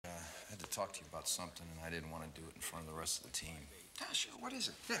talk to you about something, and I didn't want to do it in front of the rest of the team. Ah, sure. What is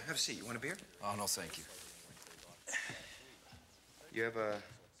it? Yeah, have a seat. You want a beer? Oh, no, thank you. You have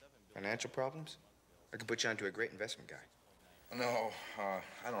financial problems? I could put you onto a great investment guy. No,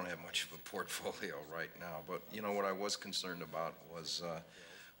 I don't have much of a portfolio right now, but you know what I was concerned about was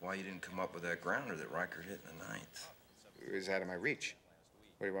why you didn't come up with that grounder that Riker hit in the ninth. It was out of my reach.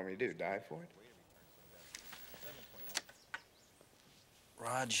 What do you want me to do, dive for it?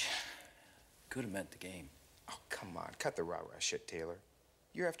 Raj, could have meant the game. Oh, come on. Cut the rah-rah shit, Taylor.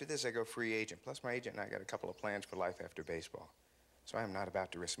 Year after this, I go free agent. Plus, my agent and I got a couple of plans for life after baseball. So I am not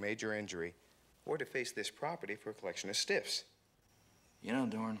about to risk major injury or to face this property for a collection of stiffs. You know,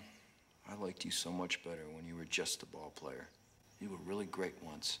 Dorn, I liked you so much better when you were just a ball player. You were really great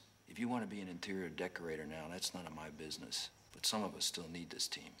once. If you want to be an interior decorator now, that's none of my business. But some of us still need this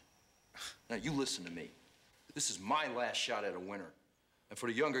team. Now, you listen to me. This is my last shot at a winner. And for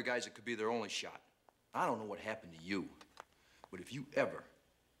the younger guys, it could be their only shot. I don't know what happened to you, but if you ever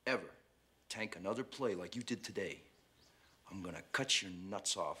tank another play like you did today, I'm gonna cut your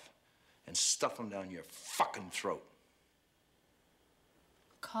nuts off and stuff them down your fucking throat.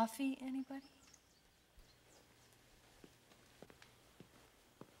 Coffee, anybody?